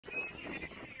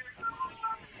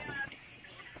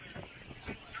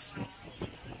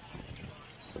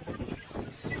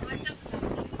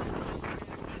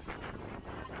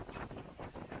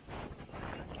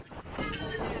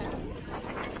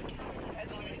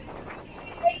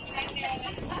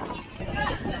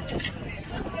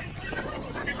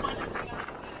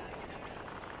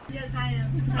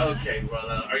Okay, well,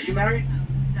 are you married?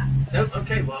 No. Nope.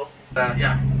 Okay, well,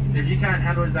 yeah. If you can't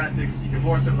handle his antics, you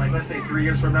divorce him, like, let's say 3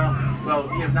 years from now, well,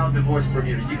 you have now divorced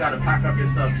Bermuda. You gotta pack up your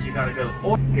stuff, you gotta go.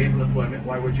 Or gainful employment,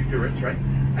 why would you do it, right?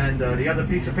 And the other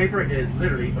piece of paper is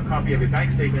literally a copy of your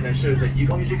bank statement that shows that as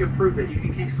long as you can prove that you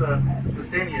can keep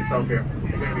sustaining yourself here,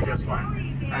 you're gonna be just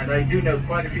fine. And I do know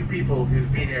quite a few people who've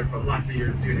been here for lots of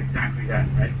years doing exactly that,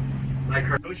 right? Like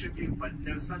her ocean view, but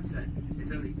no sunset.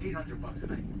 It's only $800 a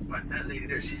night. But that lady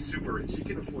there, she's super rich. She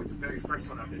can afford the very first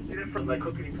one up there. See that from like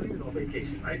cooking and cleaning on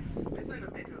vacation, right? It's like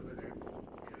a menu over there. You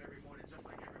know, every morning, just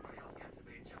like everybody else gets a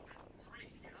day. Jump 3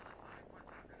 on the other side.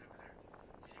 What's happening over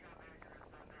there? She got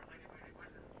married to her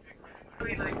son.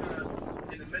 They're like,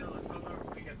 in the middle of summer,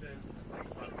 we get this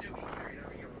like about 2 week period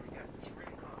every year where we get this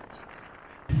really calm.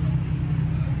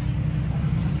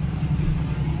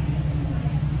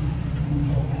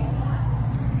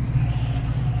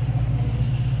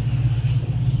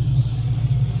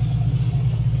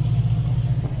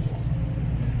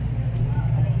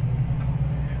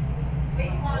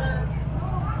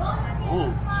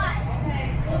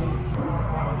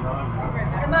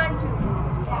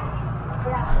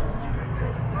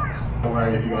 Don't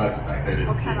worry if you guys are back there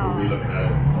didn't see it, we'll be looking at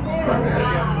it from the head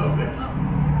down a little bit.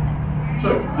 So,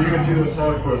 you're going to see those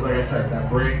solid cores, like I said, that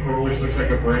brain core which looks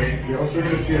like a brain. You're also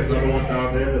going to see another one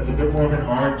down there that's a bit more of an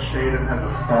orange shade and has a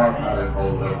star pattern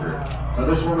all over it. Now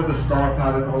this one with the star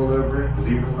pattern all over it,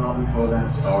 believe it or not, we call that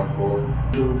star core.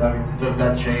 Does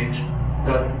that change?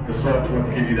 But the soft ones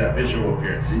give you that visual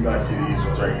appearance. So you guys see these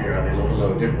ones right here, and they look a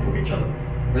little different from each other.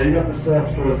 Now you got the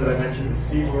soft cores that I mentioned, the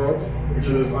sea lords, which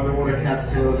are those underwater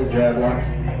catskills and jaguars.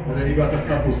 And then you got the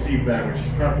purple sea fan, which is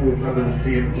purple, it's under the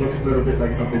sea, and it looks a little bit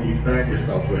like something you fan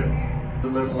yourself with. It's a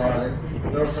little island,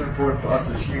 but they're also important for us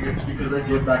as humans because they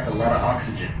give back a lot of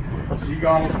oxygen. So you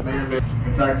guys may have been,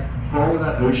 in fact, for all of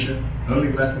that ocean,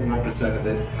 only less than 1% of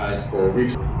it has coral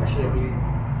reefs. Actually,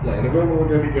 yeah, in a moment we're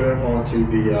going to be going on to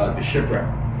the shipwreck.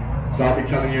 So I'll be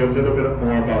telling you a little bit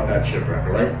more about that shipwreck,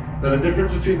 alright? Now the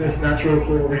difference between this natural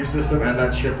coral reef system and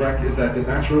that shipwreck is that the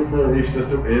natural coral reef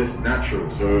system is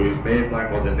natural, so it was made by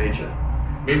Mother Nature.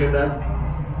 Meaning that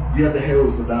you have the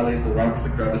hills, the valleys, the rocks, the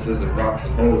crevices, and rocks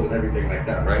and holes and everything like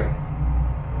that, right?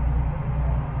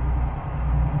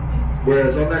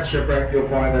 Whereas on that shipwreck you'll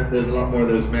find that there's a lot more of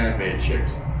those man-made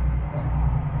ships.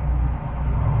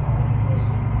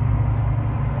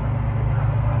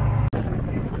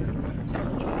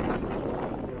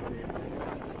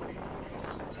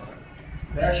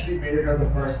 They actually made it on the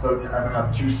first boat to ever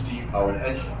have 2 steam-powered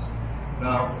engines.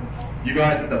 Now, you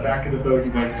guys at the back of the boat,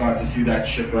 you might start to see that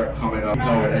shipwreck coming up,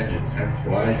 powered engines, hence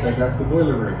why I said that's the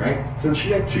boiler room, right? So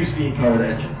she had 2 steam-powered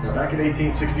engines. Now, back in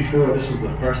 1864, this was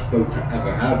the first boat to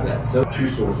ever have that. So 2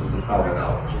 sources of power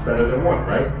now, which is better than 1,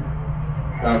 right?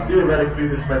 Now, theoretically,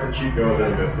 this meant that she'd go a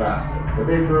little bit faster. But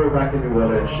they threw her back in the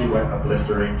water and she went a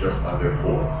blistering just under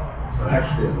 4. So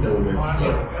actually a little bit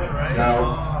slower.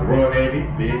 Now, the Royal Navy,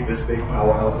 being this big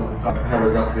powerhouse at the top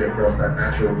horizontally across that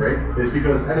natural break, is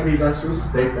because enemy vessels,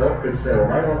 they felt, could sail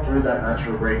right on through that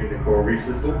natural break in the coral reef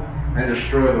system and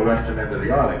destroy the western end of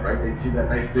the island, right? They'd see that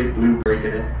nice big blue break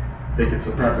in it, think it's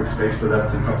a perfect space for them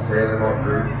to come sailing on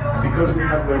through. And because we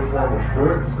have no form of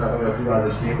forts, I don't know if you guys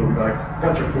have seen, but we've got a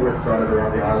bunch of forts started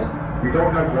around the island. We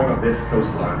don't have one on this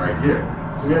coastline right here.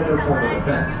 So we have no form of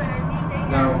defense.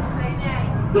 Now,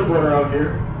 they brought her out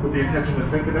here with the intention of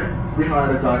sinking her. We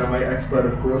hired a dynamite expert,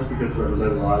 of course, because we're a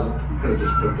little island. We could have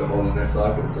just poked a hole in this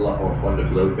side, but it's a lot more fun to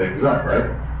blow things up,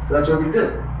 right? So that's what we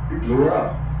did. We blew her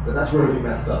up. But that's where we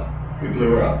messed up. We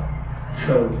blew her up.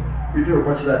 So we threw a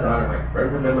bunch of that dynamite right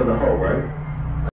in the middle of the hull, right?